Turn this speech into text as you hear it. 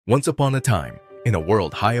Once upon a time, in a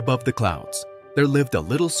world high above the clouds, there lived a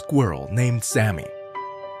little squirrel named Sammy.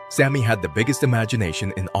 Sammy had the biggest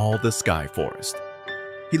imagination in all the sky forest.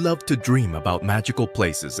 He loved to dream about magical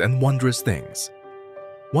places and wondrous things.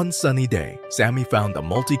 One sunny day, Sammy found a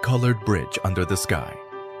multicolored bridge under the sky.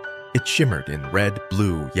 It shimmered in red,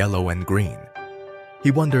 blue, yellow, and green. He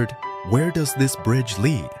wondered, where does this bridge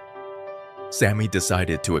lead? Sammy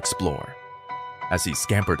decided to explore. As he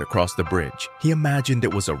scampered across the bridge, he imagined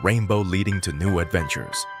it was a rainbow leading to new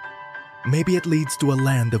adventures. Maybe it leads to a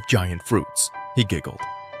land of giant fruits, he giggled.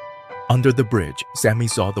 Under the bridge, Sammy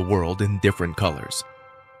saw the world in different colors.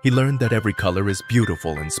 He learned that every color is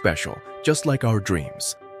beautiful and special, just like our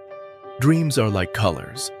dreams. Dreams are like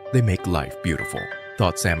colors. They make life beautiful,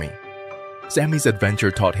 thought Sammy. Sammy's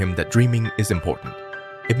adventure taught him that dreaming is important.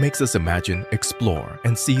 It makes us imagine, explore,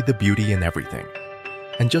 and see the beauty in everything.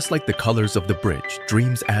 And just like the colors of the bridge,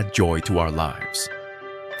 dreams add joy to our lives.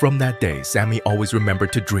 From that day, Sammy always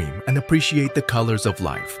remembered to dream and appreciate the colors of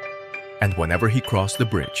life. And whenever he crossed the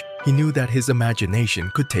bridge, he knew that his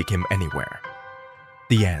imagination could take him anywhere.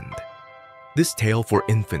 The end. This tale for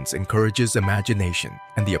infants encourages imagination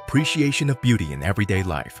and the appreciation of beauty in everyday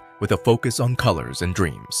life with a focus on colors and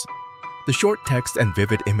dreams. The short text and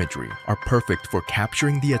vivid imagery are perfect for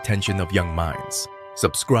capturing the attention of young minds.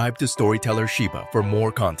 Subscribe to Storyteller Shiba for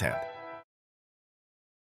more content.